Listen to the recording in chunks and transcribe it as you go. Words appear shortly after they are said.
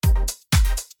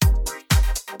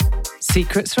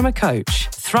Secrets from a Coach.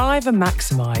 Thrive and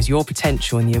maximise your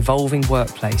potential in the evolving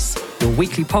workplace. Your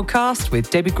weekly podcast with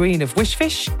Debbie Green of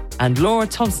Wishfish and Laura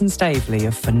Thompson-Staveley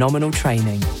of Phenomenal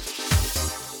Training.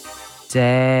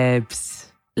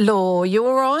 Debs. Law, you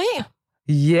all right?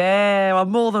 Yeah, I'm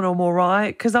more than I'm all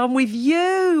right because I'm with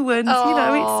you and,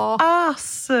 it's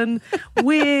us and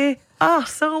we're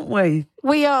us, aren't we?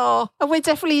 We are. And we're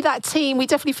definitely that team. We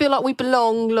definitely feel like we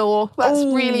belong, Law. That's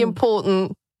really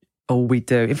important. Oh, we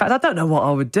do. In fact, I don't know what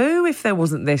I would do if there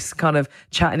wasn't this kind of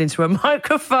chatting into a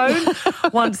microphone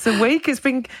once a week. It's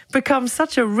become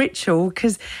such a ritual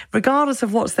because regardless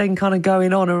of what's then kind of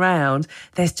going on around,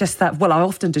 there's just that, well, I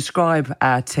often describe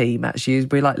our team actually as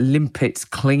we're like limpets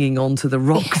clinging onto the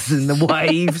rocks and the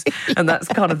waves. And that's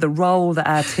kind of the role that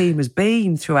our team has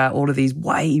been throughout all of these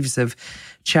waves of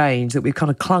change, that we've kind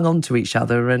of clung on to each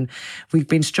other and we've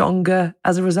been stronger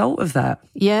as a result of that.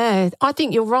 Yeah, I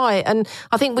think you're right. And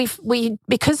I think we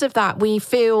because of that, we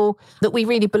feel that we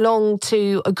really belong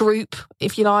to a group,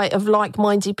 if you like, of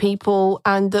like-minded people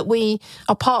and that we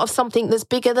are part of something that's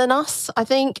bigger than us, I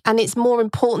think, and it's more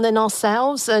important than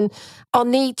ourselves. And our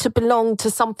need to belong to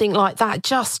something like that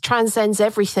just transcends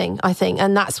everything, I think.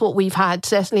 And that's what we've had,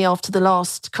 certainly after the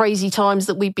last crazy times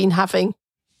that we've been having.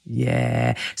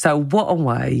 Yeah. So what a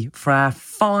way for our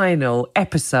final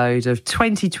episode of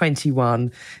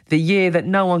 2021, the year that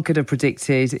no one could have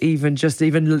predicted, even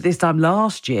this time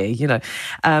last year,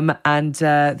 And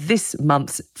this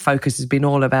month's focus has been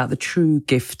all about the true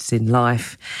gifts in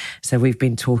life. So we've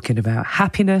been talking about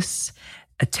happiness,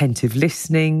 attentive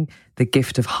listening, the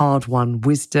gift of hard-won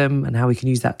wisdom and how we can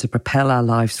use that to propel our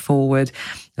lives forward.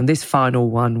 And this final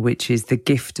one, which is the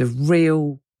gift of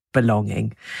real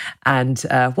belonging. And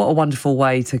what a wonderful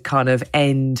way to kind of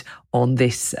end on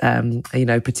this,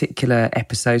 particular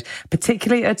episode,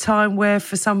 particularly at a time where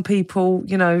for some people,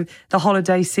 the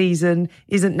holiday season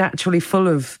isn't naturally full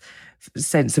of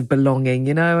sense of belonging,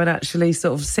 and actually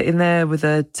sort of sitting there with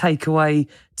a takeaway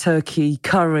turkey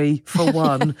curry for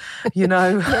one, Yeah,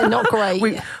 not great.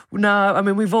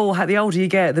 We've all had, the older you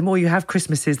get, the more you have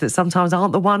Christmases that sometimes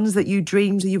aren't the ones that you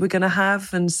dreamed you were going to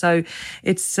have. And so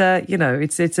it's,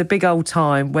 it's a big old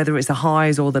time, whether it's the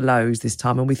highs or the lows this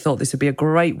time. And we thought this would be a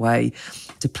great way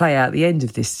to play out the end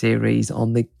of this series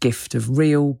on the gift of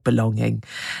real belonging.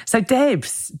 So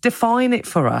Debs, define it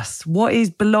for us. What is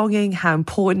belonging? How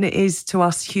important it is to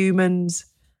us humans?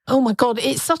 Oh my God,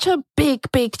 it's such a big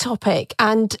topic.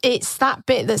 And it's that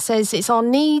bit that says it's our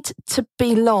need to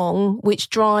belong, which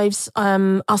drives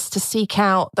us to seek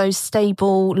out those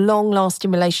stable,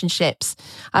 long-lasting relationships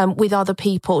with other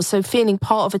people. So feeling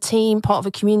part of a team, part of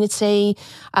a community,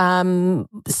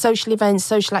 social events,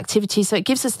 social activities. So it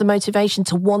gives us the motivation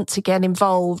to want to get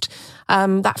involved.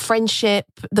 That friendship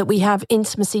that we have,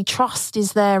 intimacy, trust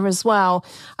is there as well.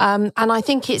 And I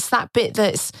think it's that bit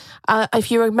that's,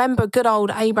 if you remember good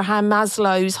old Abraham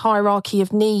Maslow's hierarchy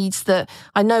of needs that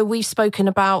I know we've spoken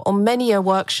about on many a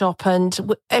workshop,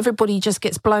 and everybody just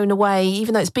gets blown away,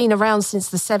 even though it's been around since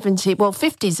the 70s,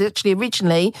 50s actually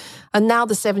originally, and now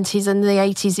the 70s and the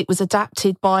 80s it was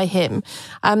adapted by him.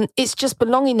 It's just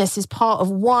belongingness is part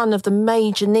of one of the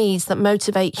major needs that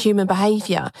motivate human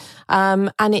behaviour.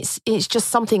 And it's just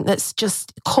something that's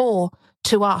just core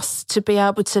to us to be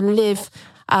able to live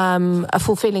a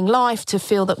fulfilling life, to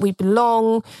feel that we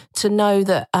belong, to know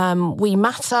that we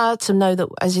matter, to know that,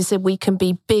 as you said, we can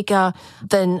be bigger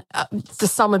than the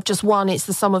sum of just one. It's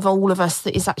the sum of all of us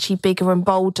that is actually bigger and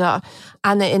bolder.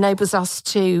 And it enables us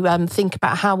to think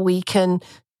about how we can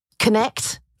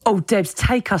connect. Oh, Debs,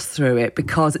 take us through it,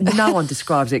 because no one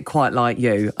describes it quite like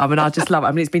you. I mean, I just love it.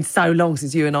 I mean, it's been so long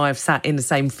since you and I have sat in the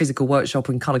same physical workshop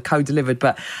and kind of co-delivered,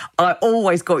 but I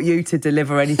always got you to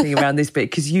deliver anything around this bit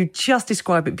because you just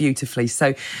describe it beautifully.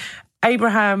 So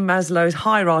Abraham Maslow's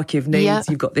hierarchy of needs,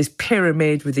 You've got this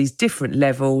pyramid with these different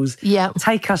levels. Yeah.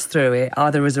 Take us through it,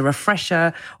 either as a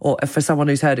refresher or for someone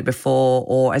who's heard it before,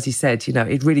 or as you said,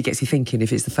 it really gets you thinking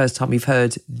if it's the first time you've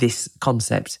heard this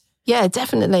concept. Yeah,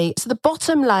 definitely. So the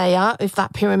bottom layer of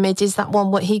that pyramid is that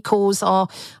one what he calls our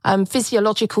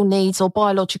physiological needs or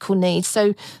biological needs.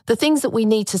 So the things that we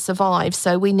need to survive.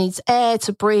 So we need air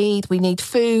to breathe, we need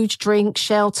food, drink,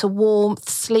 shelter, warmth,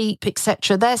 sleep,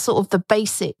 etc. They're sort of the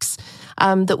basics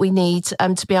that we need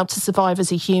to be able to survive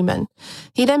as a human.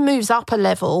 He then moves up a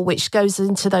level, which goes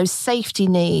into those safety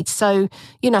needs. So,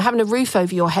 having a roof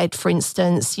over your head, for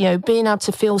instance, being able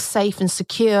to feel safe and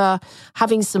secure,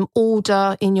 having some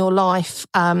order in your life.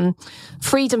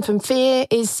 Freedom from fear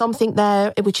is something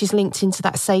there which is linked into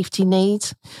that safety need.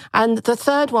 And the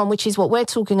third one, which is what we're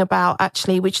talking about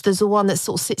actually, which there's the one that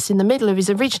sort of sits in the middle of his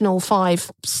original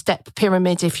 5-step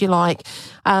pyramid, if you like,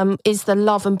 is the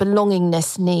love and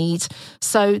belongingness need.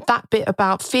 So that bit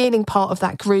about feeling part of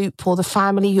that group or the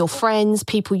family, your friends,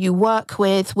 people you work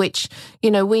with, which,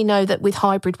 we know that with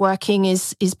hybrid working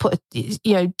is put,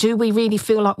 do we really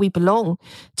feel like we belong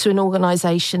to an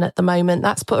organisation at the moment?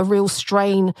 That's put a real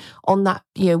strain on that,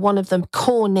 one of the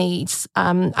core needs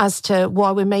as to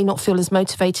why we may not feel as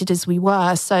motivated as we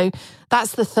were. So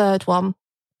that's the third one.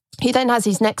 He then has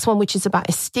his next one, which is about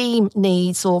esteem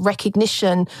needs or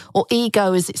recognition or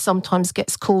ego, as it sometimes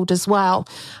gets called as well.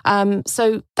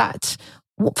 So that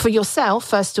for yourself,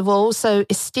 first of all, so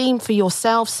esteem for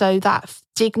yourself, so that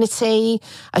dignity,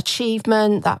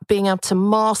 achievement, that being able to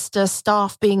master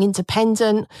staff, being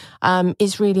independent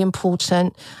is really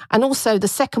important. And also the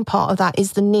second part of that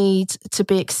is the need to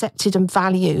be accepted and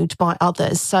valued by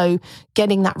others. So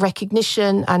getting that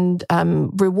recognition and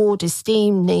reward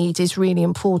esteem need is really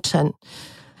important.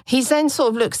 He then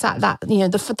sort of looks at that,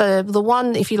 the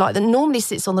one, if you like, that normally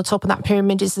sits on the top of that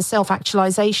pyramid is the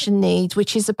self-actualization need,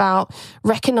 which is about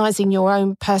recognizing your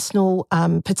own personal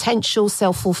potential,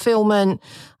 self-fulfillment,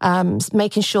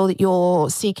 making sure that you're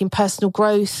seeking personal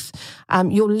growth,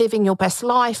 you're living your best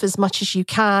life as much as you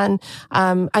can,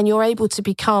 and you're able to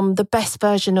become the best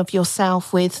version of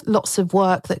yourself with lots of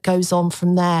work that goes on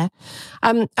from there.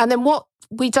 And then what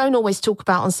we don't always talk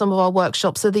about on some of our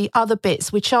workshops are the other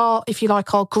bits, which are, if you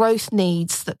like, our growth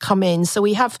needs that come in. So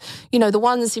we have, the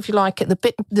ones, if you like, at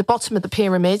the bottom of the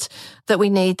pyramid that we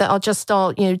need that are just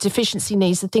our, deficiency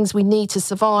needs, the things we need to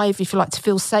survive, if you like, to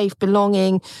feel safe,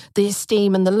 belonging, the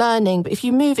esteem and the learning. But if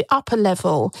you move it up a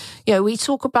level, we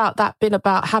talk about that bit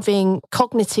about having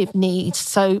cognitive needs,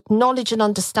 so knowledge and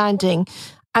understanding.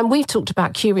 And we've talked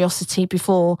about curiosity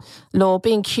before, Laura,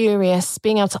 being curious,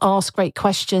 being able to ask great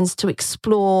questions, to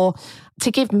explore,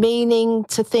 to give meaning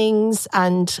to things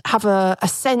and have a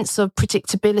sense of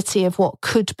predictability of what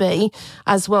could be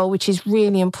as well, which is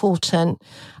really important.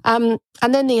 And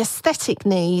then the aesthetic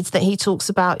needs that he talks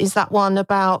about is that one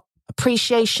about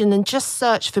appreciation and just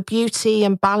search for beauty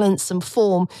and balance and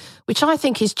form, which I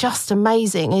think is just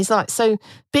amazing. Is like, so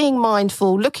being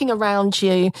mindful, looking around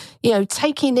you,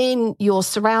 taking in your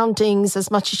surroundings as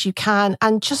much as you can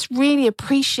and just really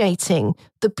appreciating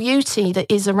the beauty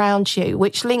that is around you,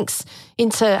 which links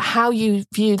into how you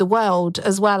view the world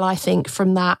as well, I think,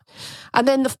 from that. And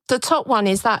then the top one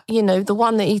is that, the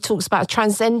one that he talks about,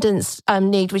 transcendence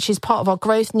need, which is part of our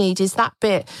growth need, is that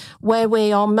bit where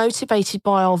we are motivated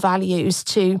by our values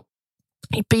to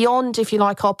beyond, if you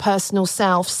like, our personal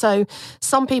self. So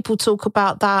some people talk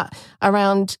about that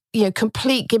around,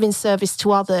 complete giving service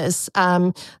to others,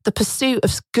 the pursuit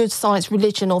of good science,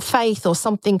 religion or faith or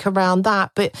something around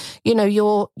that. But,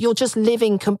 you're just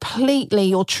living completely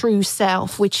your true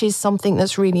self, which is something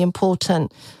that's really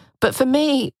important. But for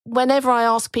me, whenever I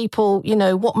ask people,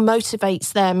 what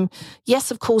motivates them, yes,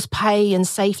 of course, pay and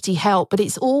safety help, but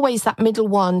it's always that middle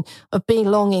one of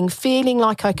belonging, feeling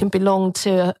like I can belong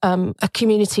to a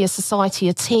community, a society,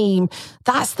 a team.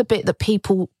 That's the bit that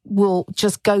people will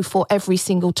just go for every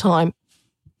single time.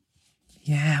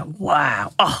 Yeah,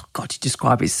 wow. Oh, God, you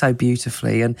describe it so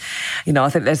beautifully. And, I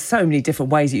think there's so many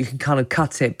different ways that you can kind of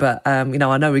cut it. But, I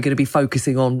know we're going to be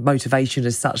focusing on motivation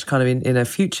as such kind of in a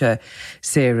future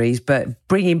series, but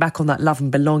bringing back on that love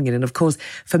and belonging. And, of course,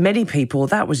 for many people,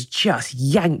 that was just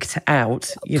yanked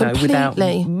out, without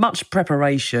much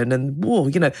preparation. And,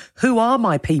 who are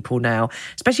my people now?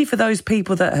 Especially for those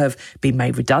people that have been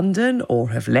made redundant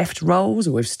or have left roles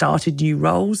or have started new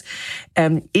roles.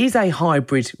 Is a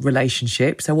hybrid relationship.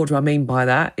 So what do I mean by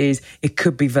that is it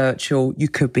could be virtual, you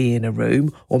could be in a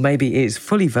room, or maybe it is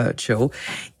fully virtual.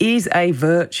 Is a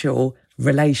virtual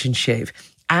relationship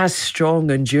as strong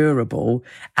and durable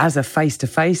as a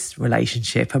face-to-face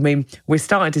relationship? I mean, we're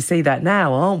starting to see that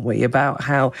now, aren't we? About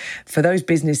how for those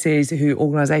businesses,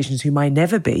 organisations who may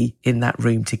never be in that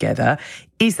room together,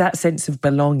 is that sense of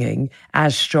belonging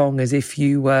as strong as if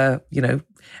you were,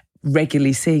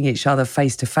 regularly seeing each other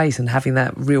face to face and having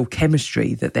that real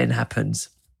chemistry that then happens?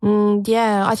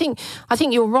 Yeah, I think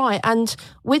you're right. And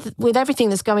with everything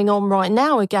that's going on right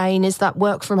now, again, is that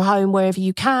work from home wherever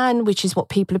you can, which is what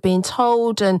people are being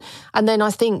told. And then I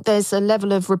think there's a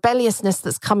level of rebelliousness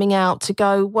that's coming out to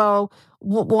go, well,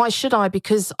 why should I?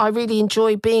 Because I really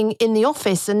enjoy being in the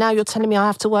office, and now you're telling me I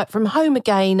have to work from home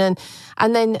again. And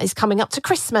then it's coming up to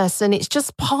Christmas, and it's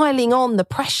just piling on the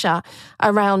pressure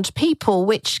around people,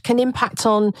 which can impact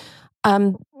on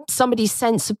somebody's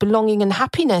sense of belonging and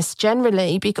happiness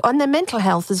generally, and their mental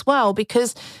health as well,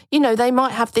 because, they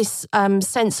might have this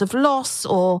sense of loss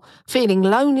or feeling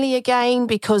lonely again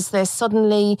because they're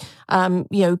suddenly,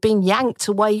 being yanked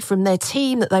away from their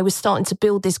team that they were starting to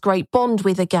build this great bond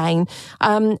with again.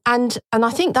 And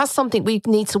I think that's something we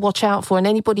need to watch out for. And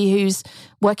anybody who's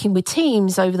working with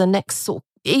teams over the next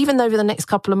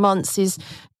couple of months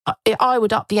I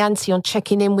would up the ante on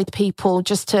checking in with people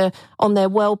on their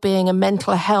well-being and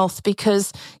mental health,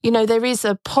 because, there is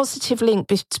a positive link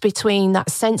between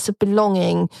that sense of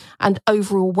belonging and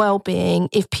overall well-being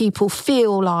if people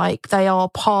feel like they are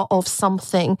part of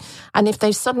something. And if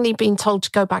they've suddenly been told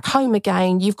to go back home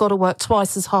again, you've got to work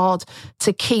twice as hard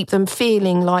to keep them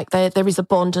feeling like there is a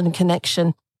bond and a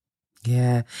connection.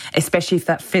 Yeah, especially if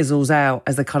that fizzles out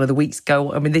as the weeks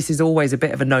go. I mean, this is always a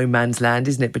bit of a no man's land,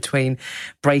 isn't it? Between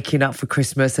breaking up for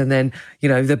Christmas and then,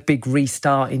 the big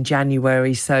restart in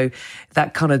January. So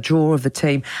that kind of draw of the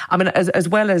team. I mean, as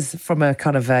well as from a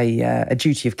kind of a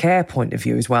duty of care point of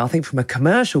view as well, I think from a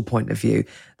commercial point of view,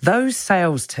 those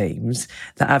sales teams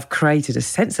that have created a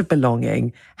sense of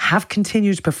belonging have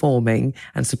continued performing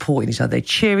and supporting each other. They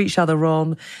cheer each other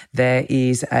on. There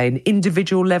is an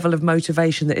individual level of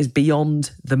motivation that is beyond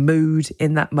the mood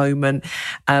in that moment.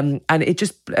 And it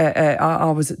just, I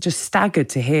was just staggered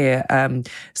to hear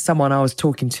someone I was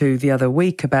talking to the other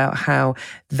week about how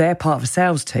they're part of a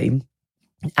sales team,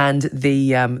 and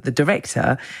the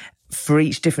director for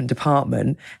each different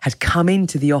department had come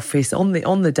into the office on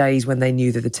the days when they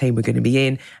knew that the team were going to be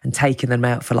in and taken them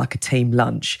out for like a team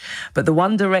lunch. But the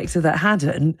one director that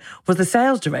hadn't was the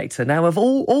sales director. Now, of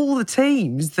all the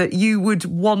teams that you would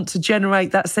want to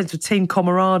generate that sense of team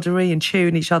camaraderie and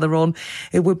cheering each other on,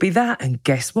 it would be that. And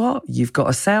guess what? You've got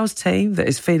a sales team that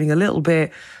is feeling a little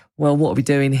bit, well, what are we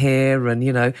doing here? And,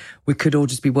 we could all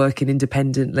just be working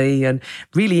independently. And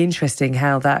really interesting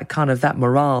how that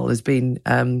morale has been,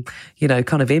 kind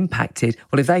of impacted.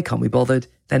 Well, if they can't be bothered,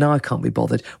 then I can't be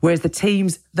bothered. Whereas the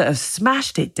teams that have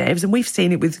smashed it, Devs, and we've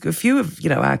seen it with a few of,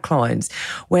 our clients,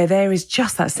 where there is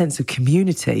just that sense of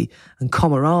community and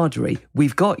camaraderie.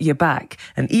 We've got your back.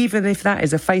 And even if that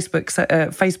is a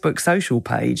Facebook social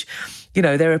page,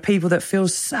 there are people that feel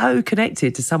so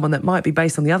connected to someone that might be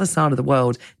based on the other side of the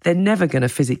world. They're never going to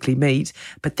physically meet,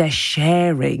 but they're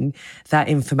sharing that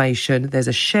information. There's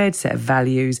a shared set of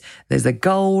values. There's a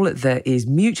goal that is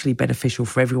mutually beneficial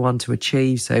for everyone to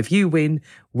achieve. So if you win,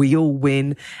 we all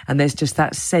win. And there's just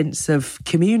that sense of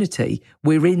community.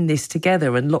 We're in this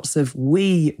together, and lots of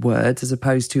we words as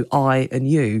opposed to I and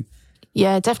you.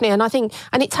 Yeah, definitely. And I think,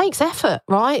 and it takes effort,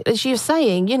 right? As you're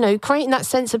saying, creating that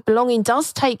sense of belonging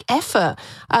does take effort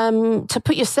to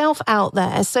put yourself out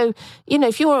there. So,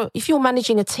 if you're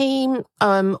managing a team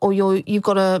or you've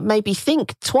got to maybe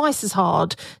think twice as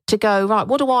hard to go, right,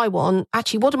 what do I want?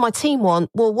 Actually, what do my team want?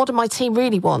 Well, what do my team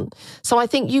really want? So I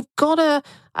think you've got to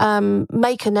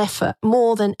make an effort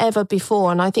more than ever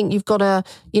before. And I think you've got to,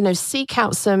 seek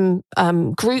out some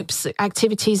groups,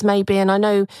 activities maybe. And I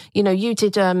know, you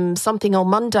did something on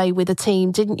Monday with a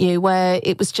team, didn't you, where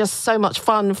it was just so much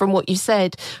fun from what you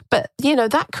said. But,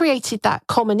 that created that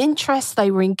common interest.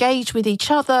 They were engaged with each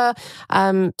other.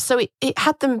 So it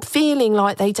had them feeling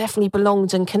like they definitely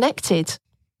belonged and connected.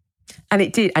 And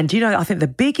it did. And, I think the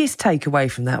biggest takeaway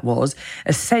from that was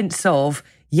a sense of,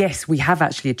 yes, we have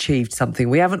actually achieved something.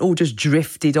 We haven't all just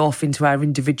drifted off into our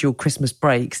individual Christmas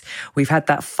breaks. We've had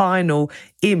that final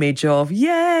image of,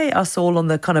 yay, us all on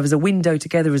the kind of as a window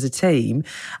together as a team.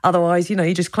 Otherwise,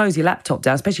 you just close your laptop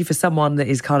down, especially for someone that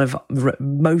is kind of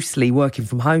mostly working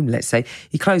from home, let's say.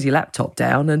 You close your laptop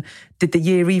down, and did the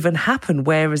year even happen?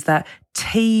 Whereas that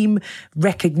team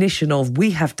recognition of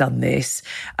we have done this,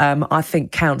 I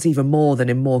think counts even more than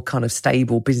in more kind of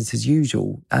stable business as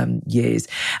usual years.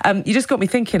 You just got me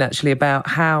thinking actually about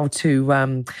how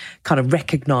to kind of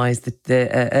recognise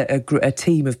a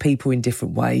team of people in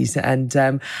different ways. And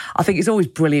I think it's always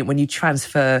brilliant when you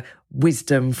transfer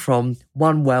wisdom from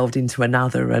one world into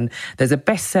another. And there's a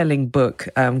best-selling book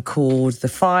called The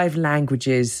 5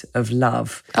 Languages of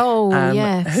Love. Oh,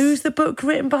 yes. Who's the book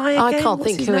written by again? I can't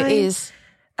What's think who name? It is.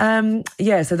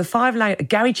 So the 5 languages,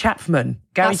 Gary Chapman.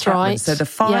 That's right. So the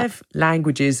 5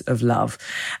 languages of love.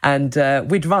 And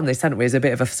we'd run this, hadn't we, as a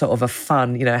bit of a sort of a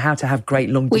fun, how to have great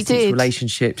long distance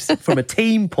relationships from a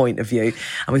team point of view.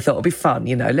 And we thought it'd be fun,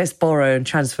 let's borrow and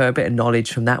transfer a bit of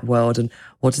knowledge from that world. And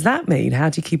what does that mean? How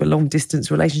do you keep a long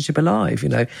distance relationship alive,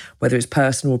 whether it's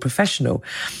personal or professional?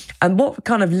 And what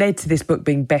kind of led to this book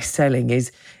being best selling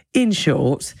is, in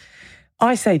short,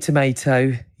 I say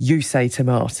tomato, you say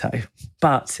tomato.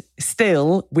 But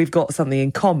still, we've got something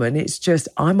in common. It's just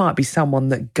I might be someone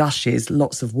that gushes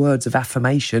lots of words of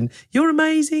affirmation. You're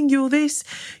amazing, you're this.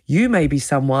 You may be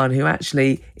someone who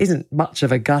actually isn't much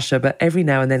of a gusher, but every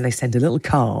now and then they send a little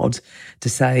card to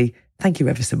say, thank you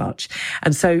ever so much.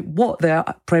 And so what the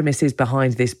premise is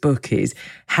behind this book is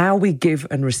how we give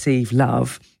and receive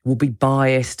love will be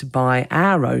biased by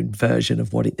our own version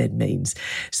of what it then means.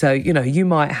 So, you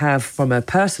might have, from a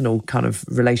personal kind of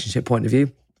relationship point of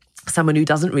view, someone who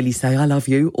doesn't really say, I love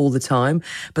you all the time,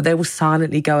 but they will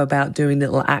silently go about doing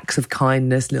little acts of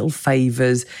kindness, little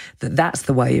favours, that's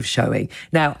the way of showing.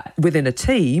 Now, within a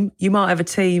team, you might have a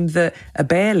team that are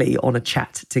barely on a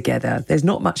chat together. There's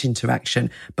not much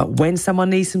interaction, but when someone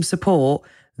needs some support,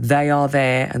 they are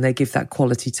there and they give that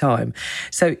quality time.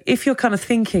 So if you're kind of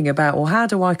thinking about, well, how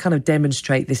do I kind of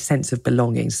demonstrate this sense of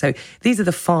belonging? So these are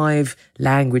the 5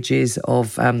 languages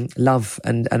of love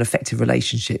and effective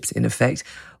relationships, in effect.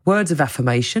 Words of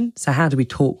affirmation. So how do we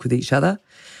talk with each other?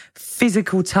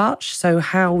 Physical touch. So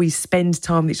how we spend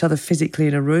time with each other physically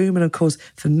in a room. And of course,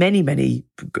 for many, many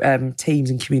teams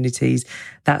and communities,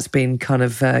 that's been kind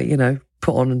of,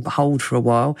 put on hold for a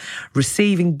while.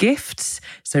 Receiving gifts,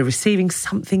 so receiving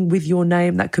something with your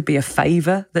name. That could be a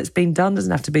favour that's been done,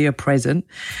 doesn't have to be a present.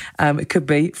 It could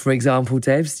be, for example,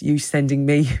 Debs, you sending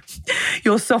me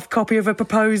your soft copy of a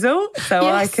proposal so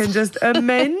yes. I can just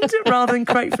amend rather than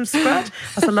create from scratch.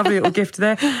 That's a lovely little gift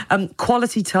there.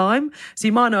 Quality time. So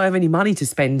you might not have any money to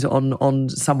spend on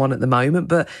someone at the moment,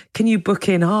 but can you book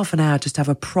in half an hour just to have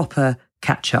a proper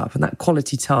catch up, and that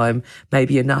quality time may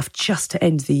be enough just to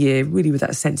end the year really with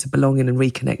that sense of belonging and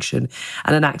reconnection,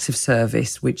 and an act of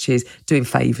service, which is doing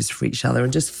favours for each other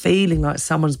and just feeling like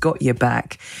someone's got your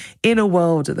back in a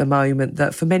world at the moment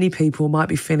that for many people might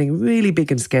be feeling really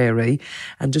big and scary,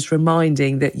 and just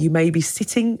reminding that you may be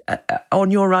sitting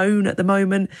on your own at the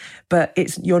moment, but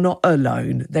you're not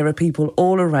alone. There are people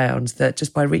all around that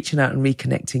just by reaching out and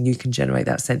reconnecting, you can generate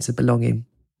that sense of belonging.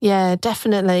 Yeah,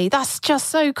 definitely. That's just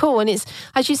so cool. And it's,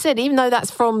 as you said, even though that's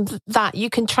from that, you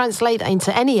can translate that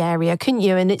into any area, couldn't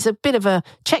you? And it's a bit of a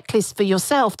checklist for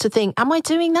yourself to think, am I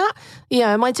doing that?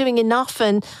 Am I doing enough?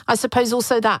 And I suppose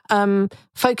also that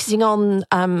focusing on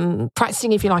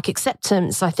practicing, if you like,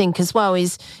 acceptance, I think as well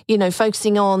is,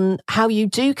 focusing on how you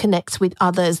do connect with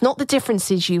others, not the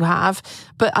differences you have,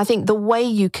 but I think the way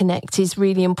you connect is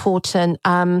really important.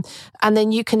 And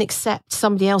then you can accept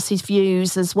somebody else's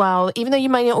views as well, even though you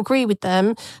may not agree with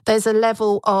them. There's a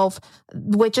level of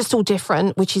we're just all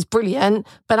different, which is brilliant,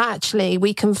 but actually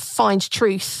we can find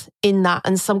truth in that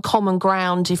and some common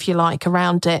ground, if you like,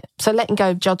 around it. So letting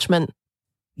go of judgment.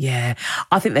 Yeah,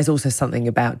 I think there's also something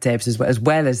about Debs as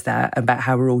well as that, about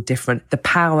how we're all different. The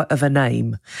power of a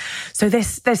name. So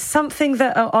there's something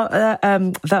that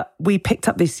that we picked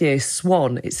up this year,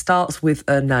 Swan. It starts with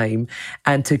a name,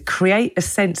 and to create a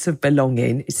sense of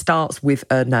belonging, it starts with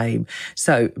a name.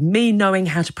 So me knowing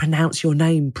how to pronounce your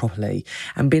name properly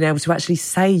and being able to actually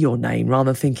say your name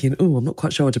rather than thinking, oh, I'm not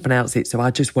quite sure how to pronounce it, so I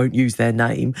just won't use their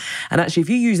name. And actually, if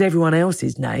you use everyone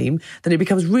else's name, then it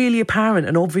becomes really apparent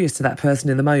and obvious to that person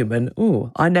in the moment,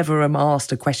 oh, I never am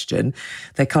asked a question.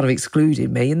 They're kind of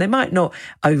excluding me, and they might not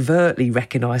overtly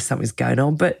recognise something's going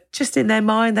on, but just in their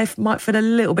mind, they might feel a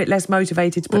little bit less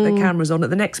motivated to put their cameras on at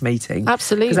the next meeting.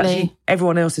 Absolutely. Because actually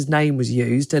everyone else's name was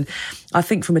used. And I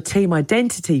think from a team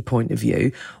identity point of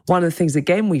view, one of the things,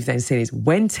 again, we've then seen is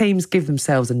when teams give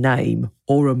themselves a name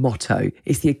or a motto,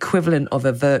 it's the equivalent of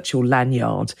a virtual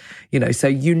lanyard. So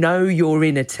you're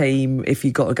in a team if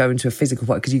you've got to go into a physical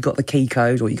fight because you've got the key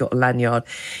code or you've got a lanyard.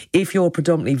 If you're a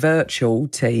predominantly virtual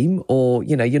team or,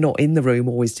 you're not in the room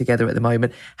always together at the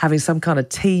moment, having some kind of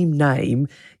team name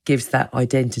gives that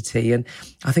identity. And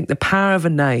I think the power of a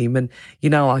name, and,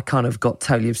 I kind of got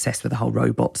totally obsessed with the whole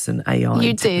robots and AI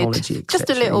and technology. You did. Just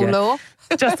a little, Law.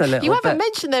 Just a little. You haven't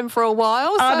mentioned them for a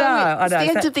while, so I know. It's the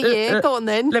end of the year. Go on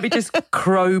then. Let me just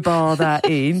crowbar that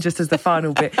in just as the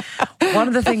final bit. One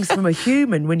of the things from a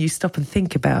human, when you stop and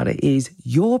think about it, is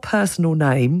your personal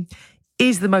name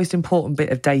is the most important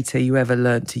bit of data you ever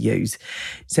learned to use.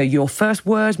 So your first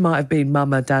word might have been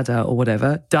mama, dada or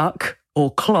whatever, duck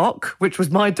or clock, which was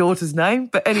my daughter's name.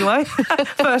 But anyway,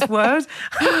 first word.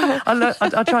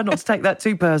 I try not to take that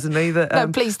too personally. That no,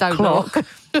 please don't. Clock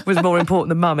was more important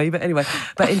than mummy. But anyway,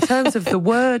 but in terms of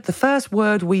the first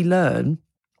word we learn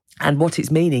and what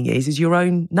its meaning is your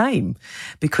own name.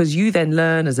 Because you then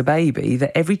learn as a baby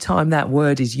that every time that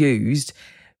word is used,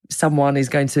 someone is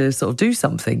going to sort of do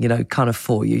something, kind of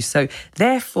for you. So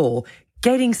therefore,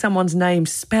 getting someone's name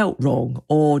spelt wrong,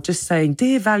 or just saying,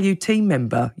 dear valued team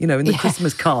member, in the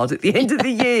Christmas card at the end of the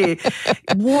year.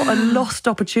 What a lost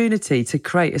opportunity to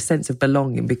create a sense of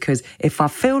belonging, because if I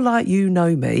feel like you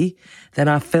know me, then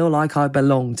I feel like I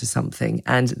belong to something.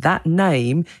 And that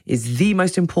name is the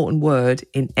most important word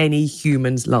in any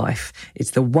human's life.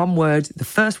 It's the one word, the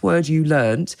first word you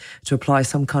learnt to apply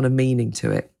some kind of meaning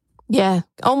to it. Yeah.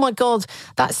 Oh, my God.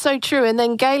 That's so true. And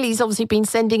then Gailey's obviously been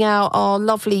sending out our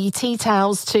lovely tea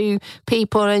towels to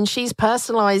people, and she's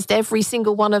personalised every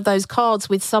single one of those cards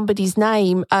with somebody's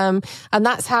name. And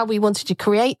that's how we wanted to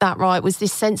create that, right, was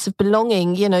this sense of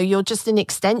belonging. You're just an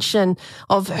extension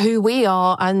of who we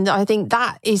are. And I think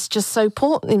that is just so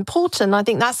important. I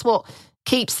think that's what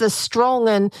keeps us strong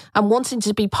and wanting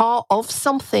to be part of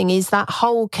something, is that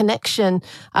whole connection,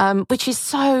 which is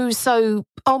so,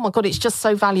 oh my God, it's just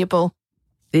so valuable.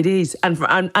 It is.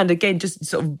 And again, just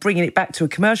sort of bringing it back to a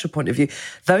commercial point of view,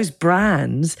 those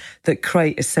brands that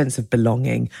create a sense of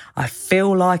belonging, I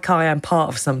feel like I am part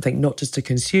of something, not just a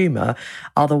consumer,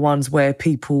 are the ones where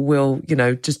people will,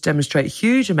 just demonstrate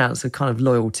huge amounts of kind of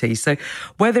loyalty. So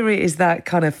whether it is that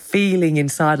kind of feeling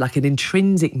inside, like an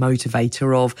intrinsic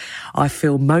motivator of, I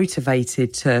feel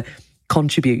motivated to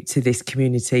contribute to this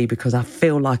community because I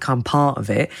feel like I'm part of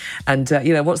it. And,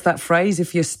 what's that phrase?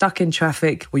 If you're stuck in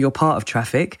traffic, well, you're part of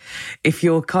traffic. If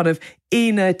you're kind of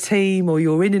in a team or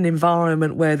you're in an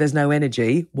environment where there's no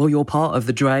energy, well, you're part of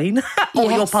the drain or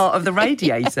you're part of the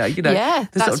radiator. Yeah,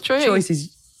 the that's sort of true.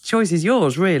 Choice is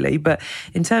yours, really. But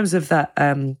in terms of that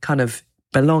kind of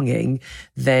belonging,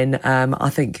 then I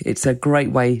think it's a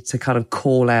great way to kind of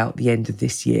call out the end of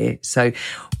this year. So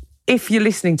if you're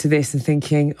listening to this and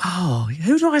thinking,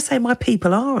 who do I say my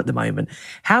people are at the moment?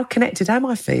 How connected am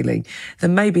I feeling?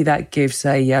 Then maybe that gives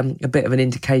a bit of an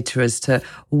indicator as to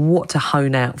what to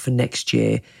hone out for next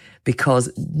year,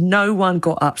 because no one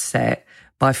got upset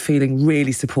by feeling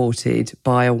really supported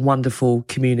by a wonderful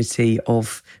community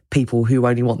of people who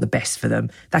only want the best for them.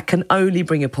 That can only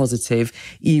bring a positive,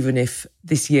 even if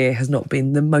this year has not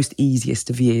been the most easiest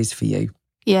of years for you.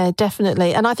 Yeah,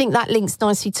 definitely. And I think that links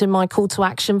nicely to my call to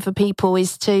action for people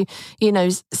is to,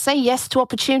 say yes to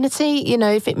opportunity.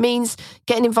 If it means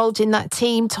getting involved in that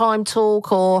team time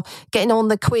talk or getting on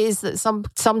the quiz that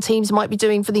some teams might be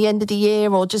doing for the end of the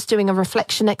year, or just doing a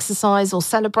reflection exercise or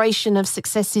celebration of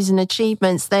successes and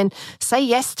achievements, then say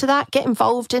yes to that, get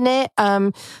involved in it,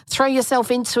 throw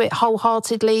yourself into it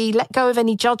wholeheartedly, let go of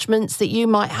any judgments that you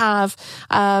might have,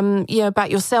 about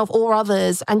yourself or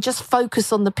others, and just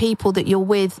focus on the people that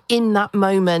you're with in that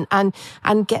moment and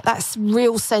get that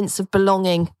real sense of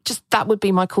belonging. Just that would be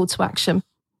my call to action.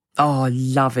 Oh, I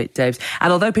love it, Debs.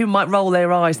 And although people might roll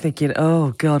their eyes thinking,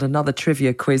 oh, God, another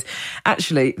trivia quiz,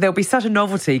 actually, there'll be such a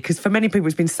novelty, because for many people,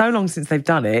 it's been so long since they've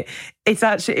done it.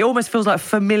 It almost feels like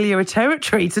familiar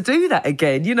territory to do that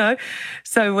again,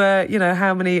 So,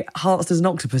 how many hearts does an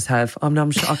octopus have?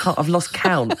 I'm sure I've lost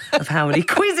count of how many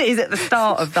quizzes at the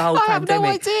start of the whole pandemic. I have no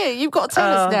idea. You've got to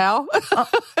tell us now.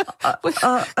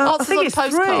 I think it's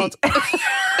postcard. 3.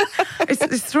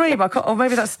 it's 3, but or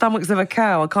maybe that's stomachs of a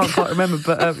cow. I can't quite remember,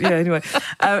 but anyway.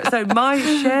 So my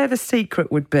share the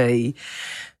secret would be,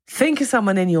 think of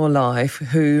someone in your life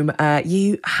whom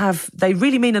they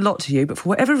really mean a lot to you, but for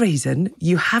whatever reason,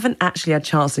 you haven't actually had a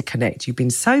chance to connect. You've been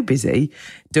so busy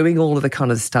doing all of the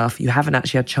kind of stuff, you haven't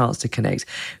actually had a chance to connect.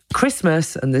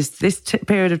 Christmas and this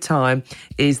period of time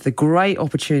is the great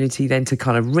opportunity then to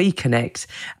kind of reconnect.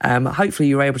 Hopefully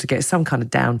you're able to get some kind of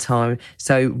downtime.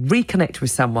 So reconnect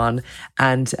with someone.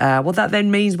 And what that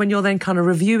then means, when you're then kind of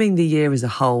reviewing the year as a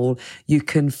whole, you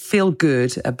can feel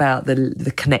good about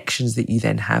the connections that you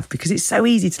then have, because it's so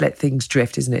easy to let things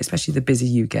drift, isn't it? Especially the busier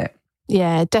you get.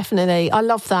 Yeah, definitely. I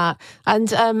love that.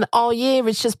 And our year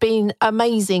has just been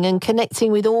amazing, and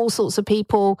connecting with all sorts of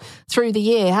people through the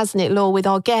year, hasn't it, Laura, with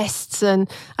our guests and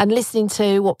listening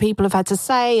to what people have had to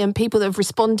say, and people that have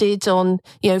responded on,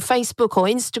 Facebook or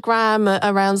Instagram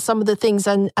around some of the things,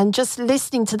 and just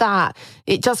listening to that,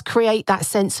 it does create that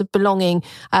sense of belonging,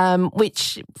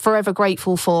 which forever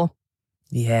grateful for.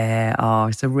 Yeah,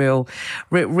 it's a real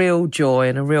joy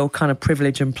and a real kind of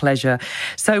privilege and pleasure.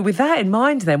 So with that in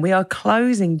mind, then, we are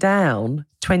closing down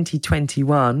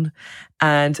 2021,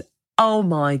 and oh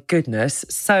my goodness,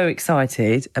 so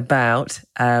excited about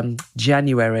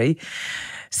January.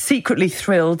 Secretly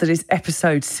thrilled that it's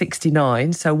episode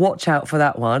 69, so watch out for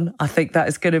that one. I think that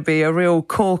is going to be a real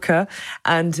corker,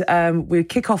 and we'll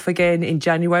kick off again in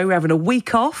January. We're having a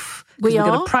week off. We're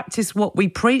going to practice what we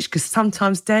preach, because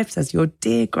sometimes, Debs, as your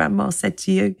dear grandma said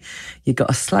to you, you've got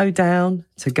to slow down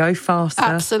to go faster.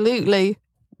 Absolutely.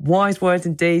 Wise words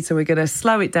indeed. So we're going to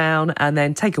slow it down and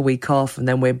then take a week off, and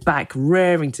then we're back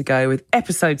raring to go with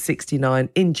episode 69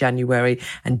 in January.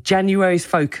 And January's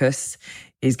focus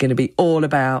is going to be all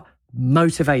about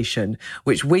motivation,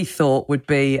 which we thought would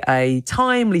be a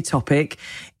timely topic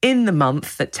in the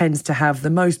month that tends to have the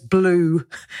most blue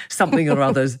something or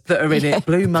others that are in it.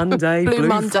 Blue Monday, blue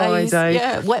Mondays, Friday.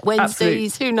 yeah, wet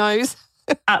Wednesdays, who knows?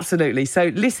 Absolutely.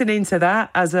 So listen into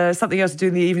that as something else to do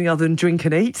in the evening other than drink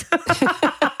and eat.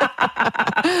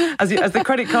 As the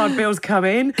credit card bills come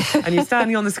in and you're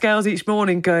standing on the scales each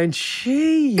morning going,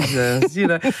 Jesus,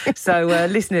 So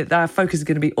listen, our focus is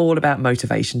going to be all about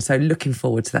motivation. So looking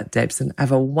forward to that, Debs, and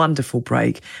have a wonderful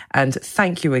break. And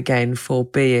thank you again for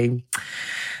being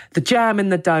the jam in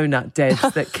the donut, Debs,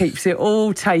 that keeps it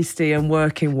all tasty and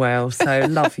working well. So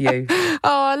love you. Oh,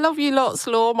 I love you lots,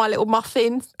 Law, my little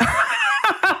muffin.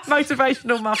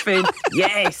 Motivational muffin.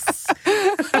 Yes.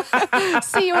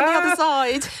 See you on the other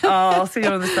side. Oh, I'll see you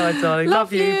on the other side, darling.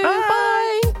 Love you.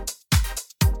 Bye.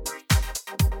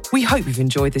 We hope you've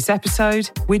enjoyed this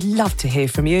episode. We'd love to hear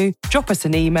from you. Drop us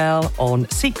an email on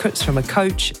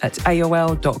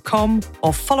secretsfromacoach@aol.com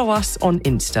or follow us on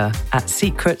Insta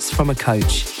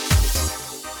 @secretsfromacoach.